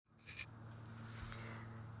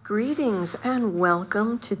Greetings and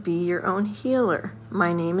welcome to Be Your Own Healer.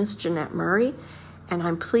 My name is Jeanette Murray, and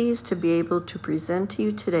I'm pleased to be able to present to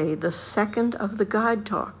you today the second of the Guide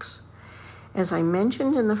Talks. As I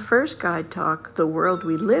mentioned in the first Guide Talk, The World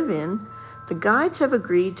We Live In, the guides have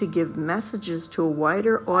agreed to give messages to a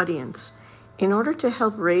wider audience in order to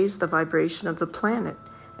help raise the vibration of the planet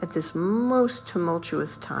at this most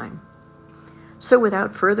tumultuous time. So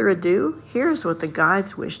without further ado, here's what the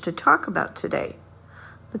guides wish to talk about today.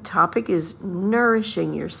 The topic is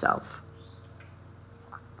nourishing yourself.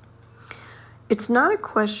 It's not a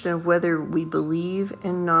question of whether we believe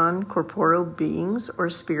in non-corporeal beings or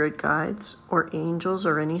spirit guides or angels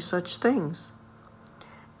or any such things.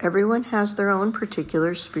 Everyone has their own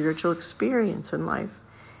particular spiritual experience in life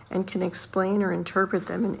and can explain or interpret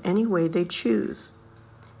them in any way they choose.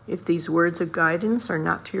 If these words of guidance are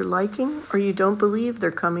not to your liking or you don't believe they're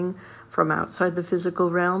coming from outside the physical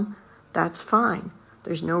realm, that's fine.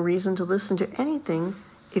 There's no reason to listen to anything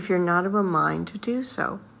if you're not of a mind to do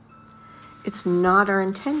so. It's not our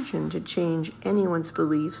intention to change anyone's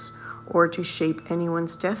beliefs or to shape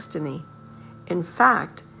anyone's destiny. In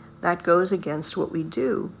fact, that goes against what we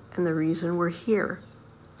do and the reason we're here.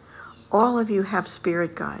 All of you have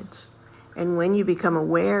spirit guides, and when you become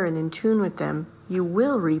aware and in tune with them, you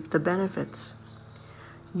will reap the benefits.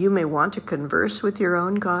 You may want to converse with your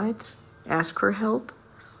own guides, ask for help,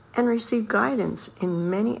 and receive guidance in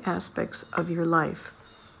many aspects of your life.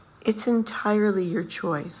 It's entirely your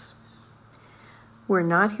choice. We're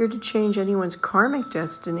not here to change anyone's karmic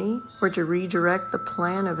destiny or to redirect the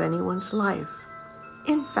plan of anyone's life.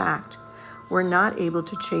 In fact, we're not able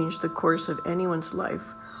to change the course of anyone's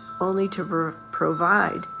life, only to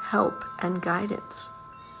provide help and guidance.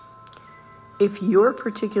 If your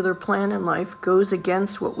particular plan in life goes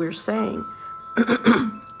against what we're saying,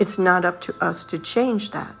 it's not up to us to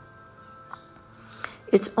change that.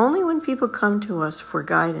 It's only when people come to us for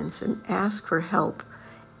guidance and ask for help,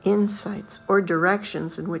 insights, or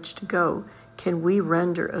directions in which to go can we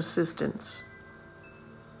render assistance.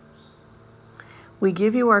 We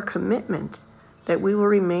give you our commitment that we will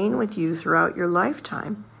remain with you throughout your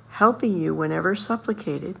lifetime, helping you whenever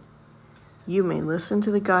supplicated. You may listen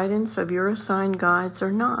to the guidance of your assigned guides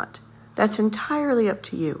or not. That's entirely up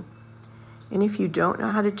to you. And if you don't know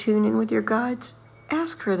how to tune in with your guides,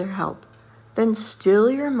 ask for their help. Then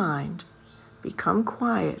still your mind, become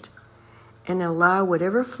quiet, and allow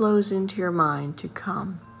whatever flows into your mind to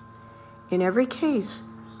come. In every case,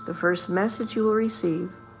 the first message you will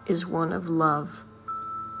receive is one of love.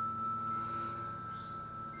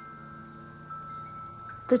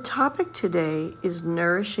 The topic today is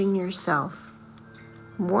nourishing yourself.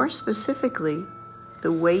 More specifically,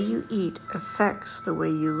 the way you eat affects the way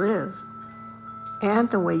you live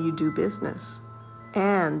and the way you do business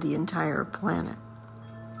and the entire planet.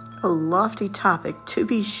 A lofty topic, to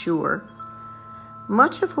be sure.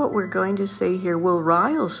 Much of what we're going to say here will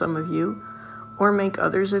rile some of you or make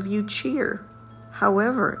others of you cheer.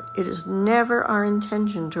 However, it is never our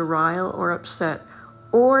intention to rile or upset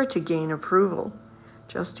or to gain approval,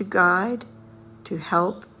 just to guide, to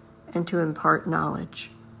help, and to impart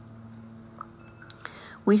knowledge.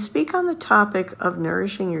 We speak on the topic of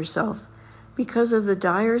nourishing yourself because of the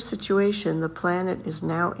dire situation the planet is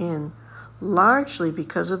now in, largely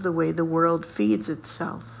because of the way the world feeds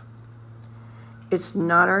itself. It's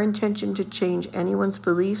not our intention to change anyone's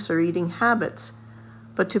beliefs or eating habits,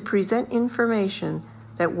 but to present information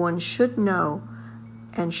that one should know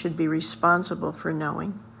and should be responsible for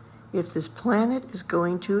knowing if this planet is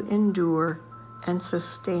going to endure and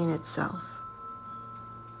sustain itself.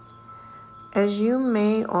 As you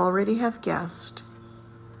may already have guessed,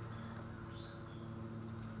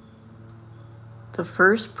 the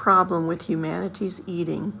first problem with humanity's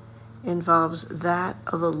eating involves that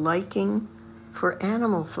of a liking for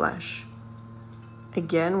animal flesh.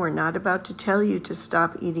 Again, we're not about to tell you to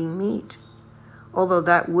stop eating meat, although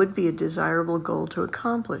that would be a desirable goal to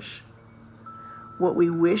accomplish. What we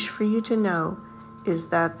wish for you to know is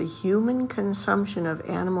that the human consumption of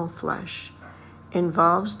animal flesh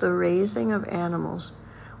involves the raising of animals,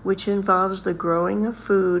 which involves the growing of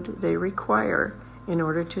food they require in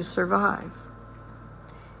order to survive.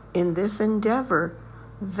 In this endeavor,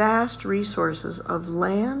 vast resources of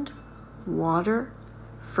land, water,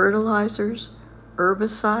 fertilizers,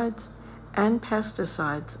 herbicides, and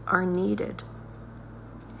pesticides are needed.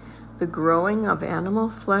 The growing of animal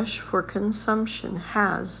flesh for consumption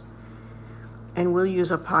has, and we'll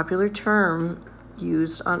use a popular term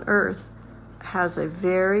used on Earth, has a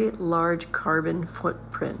very large carbon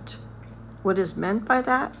footprint. What is meant by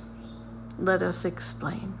that? Let us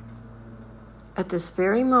explain. At this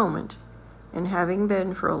very moment, and having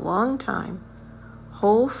been for a long time,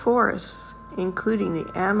 whole forests, including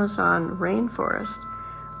the Amazon rainforest,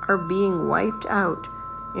 are being wiped out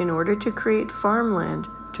in order to create farmland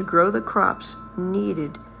to grow the crops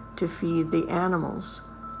needed to feed the animals.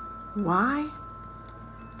 Why?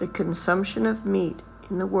 The consumption of meat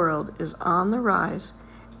in the world is on the rise,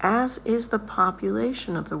 as is the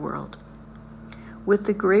population of the world. With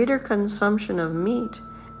the greater consumption of meat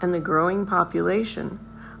and the growing population,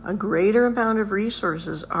 a greater amount of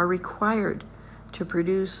resources are required to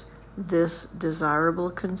produce this desirable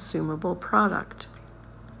consumable product.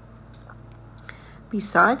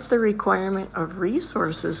 Besides the requirement of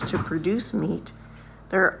resources to produce meat,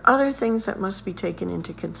 there are other things that must be taken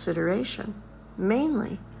into consideration,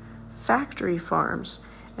 mainly factory farms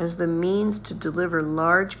as the means to deliver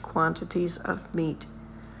large quantities of meat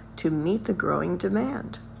to meet the growing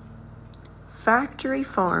demand. Factory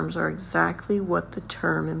farms are exactly what the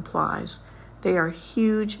term implies. They are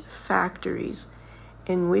huge factories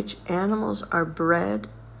in which animals are bred,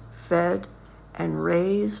 fed, and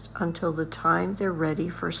raised until the time they're ready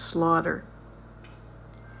for slaughter.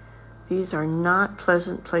 These are not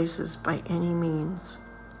pleasant places by any means.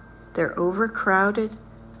 They're overcrowded,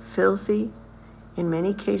 filthy, in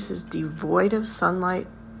many cases devoid of sunlight,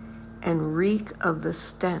 and reek of the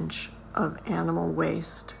stench of animal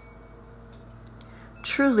waste.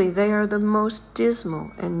 Truly, they are the most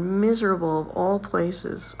dismal and miserable of all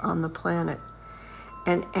places on the planet,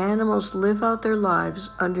 and animals live out their lives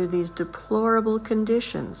under these deplorable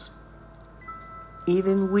conditions.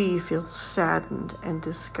 Even we feel saddened and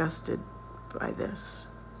disgusted by this.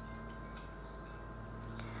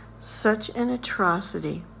 Such an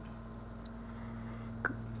atrocity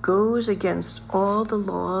goes against all the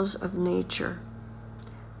laws of nature,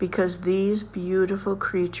 because these beautiful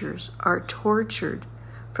creatures are tortured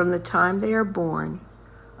from the time they are born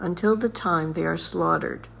until the time they are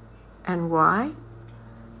slaughtered. And why?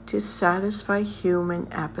 To satisfy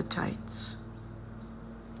human appetites.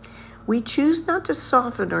 We choose not to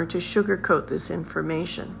soften or to sugarcoat this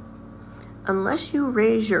information. Unless you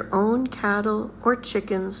raise your own cattle or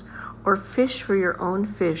chickens or fish for your own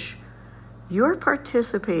fish, you're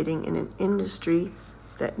participating in an industry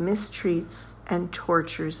that mistreats and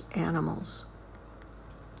tortures animals.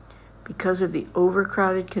 Because of the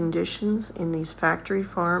overcrowded conditions in these factory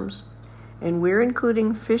farms, and we're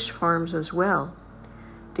including fish farms as well,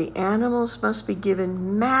 the animals must be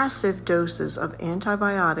given massive doses of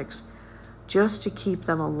antibiotics just to keep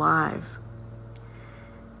them alive.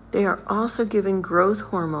 They are also given growth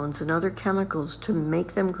hormones and other chemicals to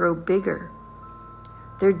make them grow bigger.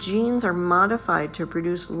 Their genes are modified to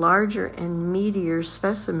produce larger and meatier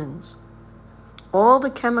specimens. All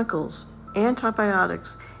the chemicals,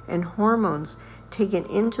 antibiotics, and hormones taken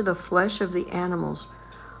into the flesh of the animals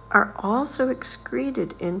are also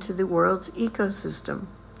excreted into the world's ecosystem,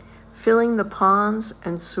 filling the ponds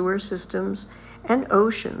and sewer systems and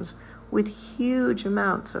oceans with huge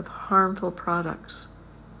amounts of harmful products.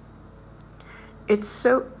 It's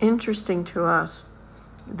so interesting to us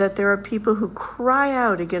that there are people who cry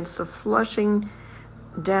out against the flushing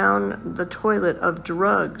down the toilet of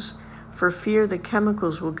drugs for fear the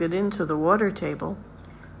chemicals will get into the water table,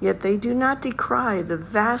 yet they do not decry the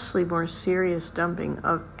vastly more serious dumping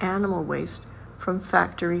of animal waste from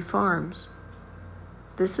factory farms.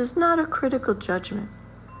 This is not a critical judgment,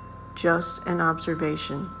 just an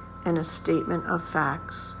observation and a statement of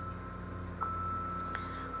facts.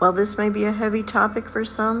 While this may be a heavy topic for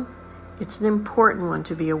some, it's an important one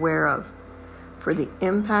to be aware of, for the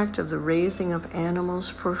impact of the raising of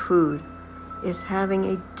animals for food is having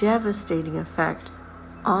a devastating effect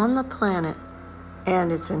on the planet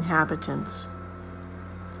and its inhabitants.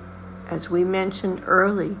 As we mentioned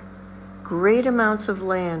early, great amounts of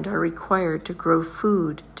land are required to grow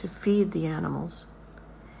food to feed the animals.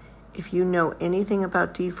 If you know anything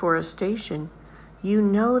about deforestation, you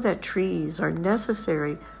know that trees are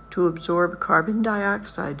necessary to absorb carbon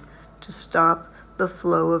dioxide to stop the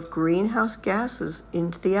flow of greenhouse gases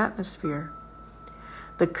into the atmosphere.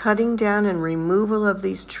 The cutting down and removal of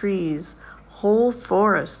these trees, whole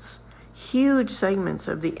forests, huge segments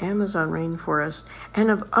of the Amazon rainforest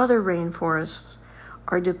and of other rainforests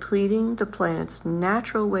are depleting the planet's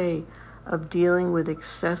natural way of dealing with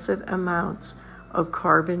excessive amounts of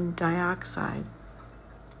carbon dioxide.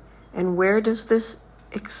 And where does this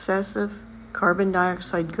excessive carbon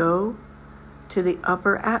dioxide go? To the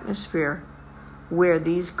upper atmosphere, where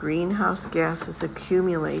these greenhouse gases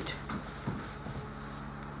accumulate.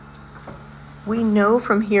 We know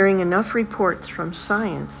from hearing enough reports from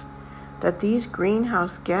science that these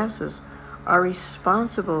greenhouse gases are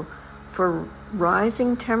responsible for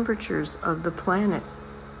rising temperatures of the planet.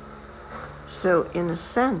 So, in a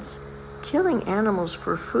sense, killing animals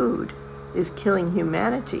for food is killing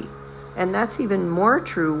humanity. And that's even more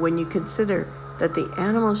true when you consider that the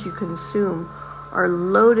animals you consume are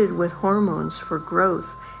loaded with hormones for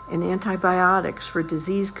growth and antibiotics for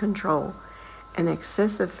disease control and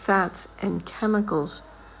excessive fats and chemicals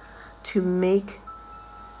to make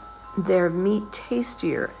their meat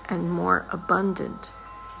tastier and more abundant.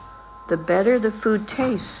 The better the food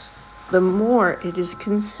tastes, the more it is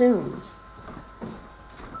consumed.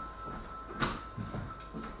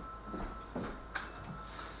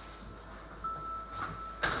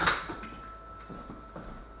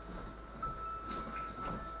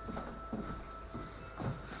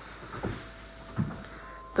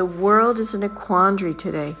 The world is in a quandary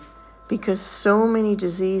today because so many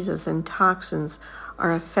diseases and toxins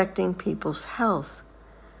are affecting people's health.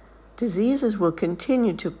 Diseases will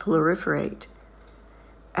continue to proliferate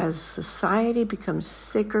as society becomes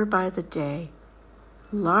sicker by the day,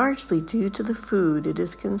 largely due to the food it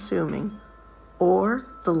is consuming or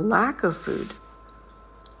the lack of food.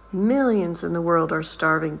 Millions in the world are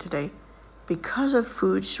starving today because of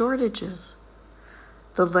food shortages.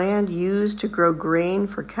 The land used to grow grain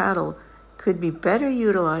for cattle could be better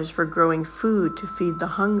utilized for growing food to feed the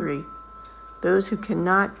hungry, those who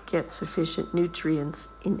cannot get sufficient nutrients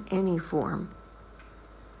in any form.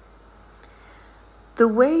 The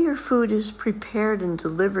way your food is prepared and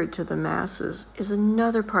delivered to the masses is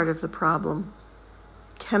another part of the problem.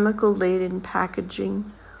 Chemical-laden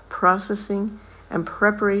packaging, processing, and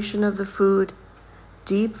preparation of the food,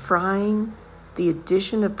 deep frying, the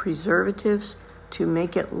addition of preservatives to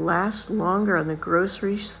make it last longer on the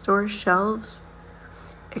grocery store shelves,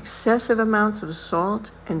 excessive amounts of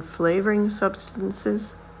salt and flavoring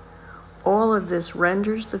substances, all of this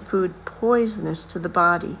renders the food poisonous to the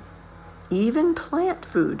body. Even plant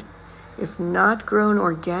food, if not grown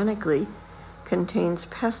organically, contains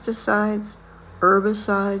pesticides,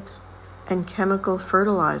 herbicides, and chemical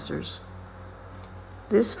fertilizers.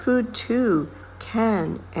 This food too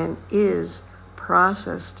can and is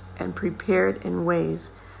processed and prepared in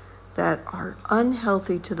ways that are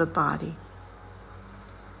unhealthy to the body.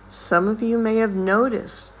 Some of you may have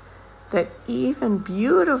noticed that even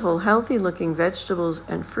beautiful, healthy-looking vegetables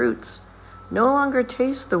and fruits no longer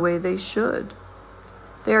taste the way they should.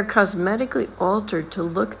 They are cosmetically altered to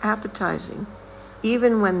look appetizing,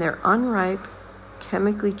 even when they're unripe,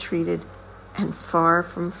 chemically treated, and far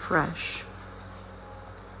from fresh.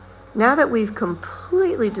 Now that we've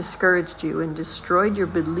completely discouraged you and destroyed your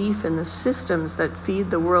belief in the systems that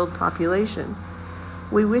feed the world population,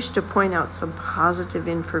 we wish to point out some positive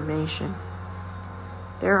information.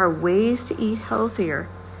 There are ways to eat healthier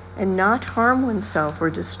and not harm oneself or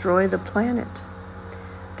destroy the planet.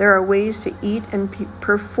 There are ways to eat and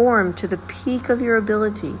perform to the peak of your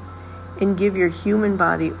ability and give your human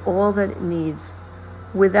body all that it needs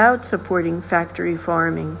without supporting factory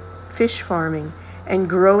farming, fish farming, and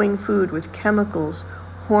growing food with chemicals,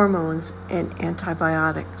 hormones, and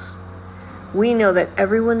antibiotics. We know that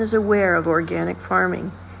everyone is aware of organic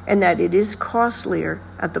farming and that it is costlier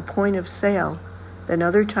at the point of sale than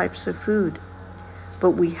other types of food.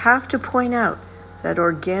 But we have to point out that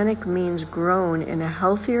organic means grown in a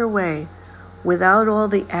healthier way without all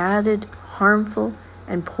the added harmful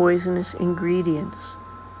and poisonous ingredients.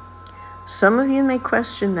 Some of you may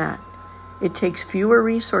question that. It takes fewer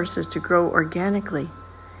resources to grow organically,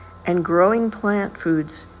 and growing plant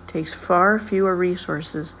foods takes far fewer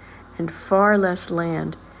resources and far less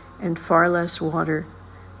land and far less water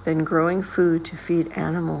than growing food to feed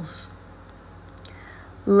animals.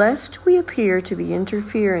 Lest we appear to be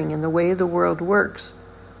interfering in the way the world works,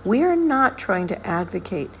 we are not trying to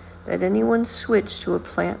advocate that anyone switch to a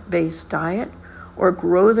plant-based diet or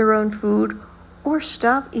grow their own food or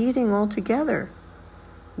stop eating altogether.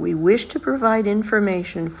 We wish to provide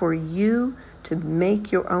information for you to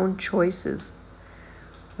make your own choices.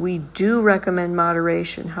 We do recommend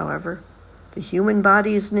moderation, however. The human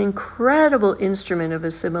body is an incredible instrument of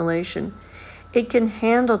assimilation. It can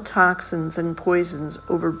handle toxins and poisons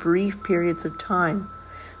over brief periods of time,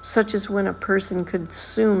 such as when a person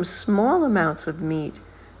consumes small amounts of meat,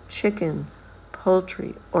 chicken,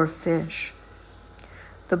 poultry, or fish.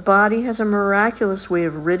 The body has a miraculous way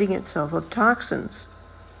of ridding itself of toxins.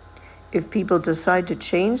 If people decide to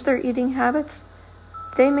change their eating habits,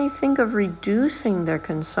 they may think of reducing their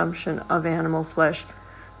consumption of animal flesh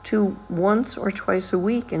to once or twice a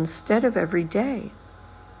week instead of every day.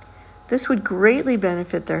 This would greatly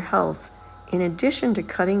benefit their health, in addition to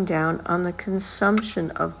cutting down on the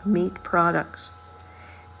consumption of meat products,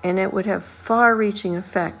 and it would have far-reaching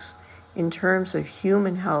effects in terms of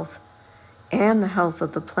human health and the health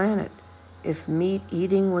of the planet if meat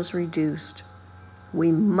eating was reduced.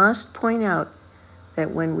 We must point out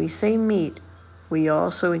that when we say meat, we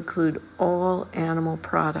also include all animal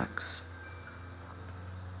products.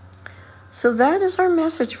 So that is our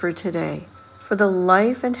message for today, for the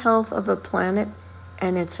life and health of the planet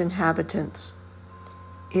and its inhabitants.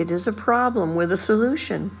 It is a problem with a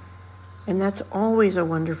solution, and that's always a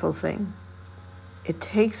wonderful thing. It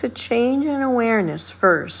takes a change in awareness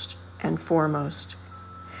first and foremost,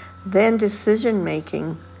 then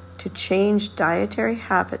decision-making to change dietary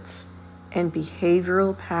habits and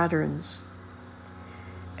behavioral patterns.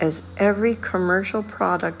 As every commercial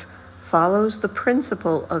product follows the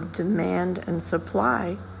principle of demand and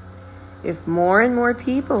supply, if more and more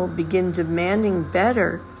people begin demanding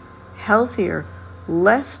better, healthier,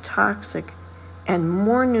 less toxic, and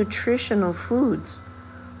more nutritional foods,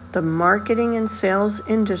 the marketing and sales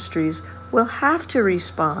industries will have to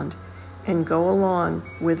respond and go along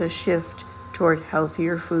with a shift toward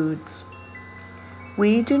healthier foods.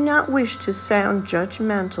 We do not wish to sound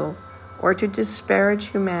judgmental or to disparage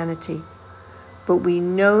humanity, but we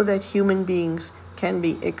know that human beings can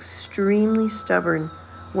be extremely stubborn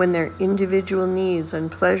when their individual needs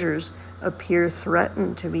and pleasures appear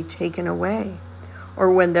threatened to be taken away,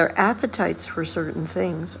 or when their appetites for certain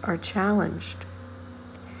things are challenged.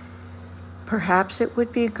 Perhaps it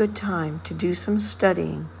would be a good time to do some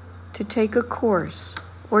studying, to take a course,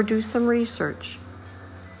 or do some research,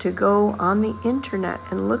 to go on the internet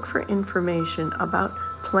and look for information about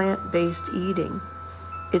plant-based eating.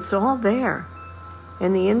 It's all there,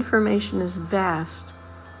 and the information is vast,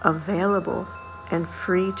 available, and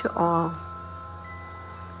free to all.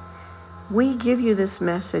 We give you this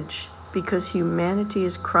message because humanity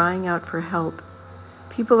is crying out for help.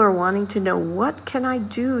 People are wanting to know, what can I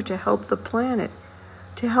do to help the planet,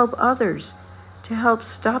 to help others, to help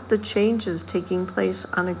stop the changes taking place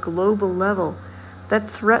on a global level that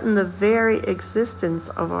threaten the very existence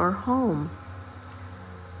of our home.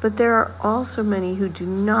 But there are also many who do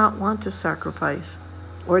not want to sacrifice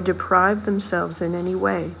or deprive themselves in any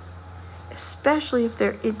way, especially if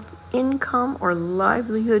their income or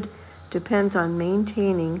livelihood depends on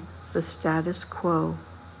maintaining the status quo.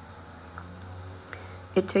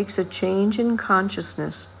 It takes a change in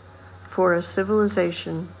consciousness for a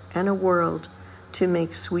civilization and a world to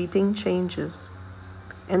make sweeping changes.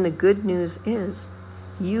 And the good news is,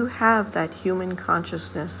 you have that human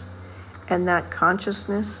consciousness, and that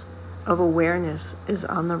consciousness of awareness is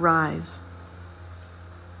on the rise.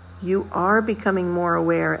 You are becoming more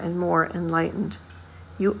aware and more enlightened.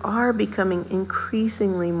 You are becoming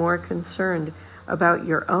increasingly more concerned about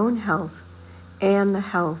your own health and the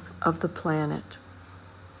health of the planet.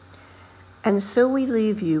 And so we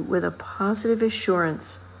leave you with a positive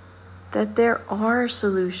assurance that there are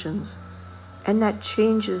solutions and that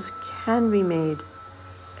changes can be made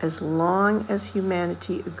as long as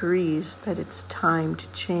humanity agrees that it's time to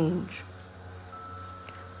change.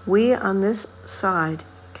 We on this side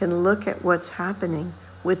can look at what's happening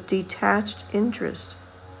with detached interest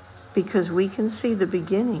because we can see the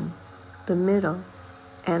beginning, the middle,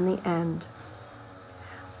 and the end.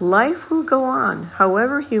 Life will go on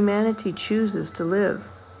however humanity chooses to live,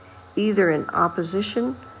 either in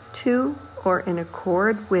opposition to or in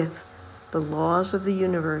accord with the laws of the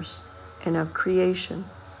universe and of creation.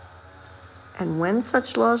 And when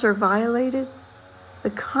such laws are violated, the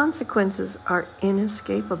consequences are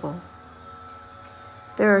inescapable.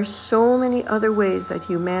 There are so many other ways that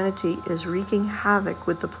humanity is wreaking havoc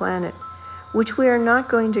with the planet, which we are not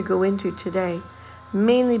going to go into today,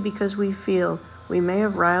 mainly because we feel we may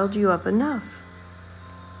have riled you up enough.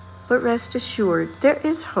 But rest assured, there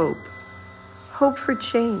is hope. Hope for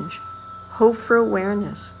change, hope for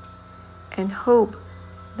awareness, and hope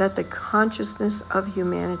that the consciousness of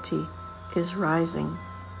humanity is rising.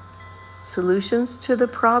 Solutions to the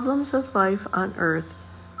problems of life on Earth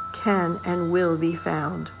can and will be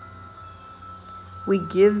found. We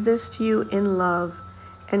give this to you in love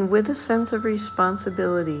and with a sense of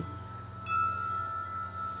responsibility.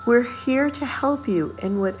 We're here to help you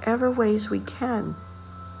in whatever ways we can,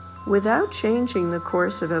 without changing the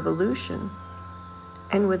course of evolution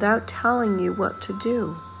and without telling you what to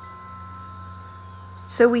do.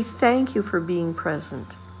 So we thank you for being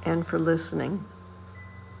present and for listening.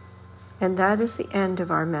 And that is the end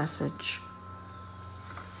of our message.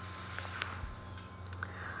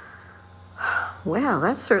 Well,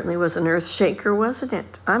 that certainly was an earth shaker, wasn't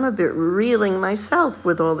it? I'm a bit reeling myself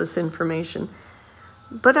with all this information.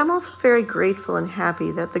 But I'm also very grateful and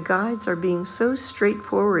happy that the guides are being so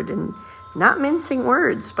straightforward and not mincing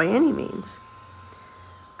words by any means.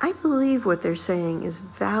 I believe what they're saying is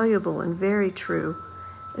valuable and very true,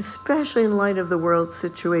 especially in light of the world's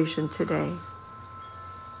situation today.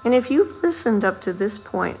 And if you've listened up to this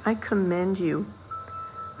point, I commend you.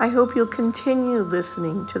 I hope you'll continue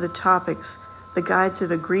listening to the topics the guides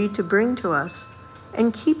have agreed to bring to us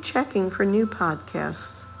and keep checking for new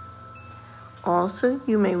podcasts. Also,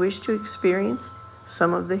 you may wish to experience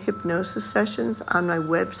some of the hypnosis sessions on my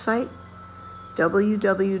website,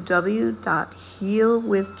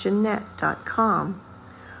 www.healwithjeanette.com,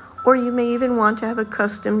 or you may even want to have a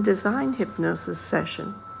custom designed hypnosis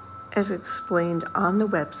session, as explained on the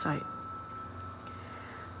website.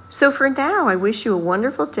 So for now, I wish you a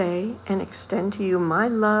wonderful day and extend to you my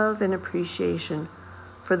love and appreciation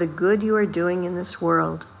for the good you are doing in this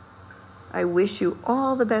world. I wish you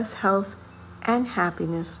all the best health and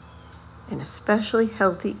happiness, and especially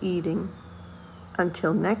healthy eating.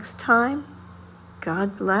 Until next time,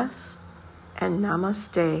 God bless and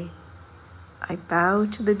namaste. I bow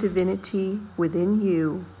to the divinity within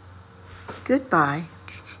you. Goodbye.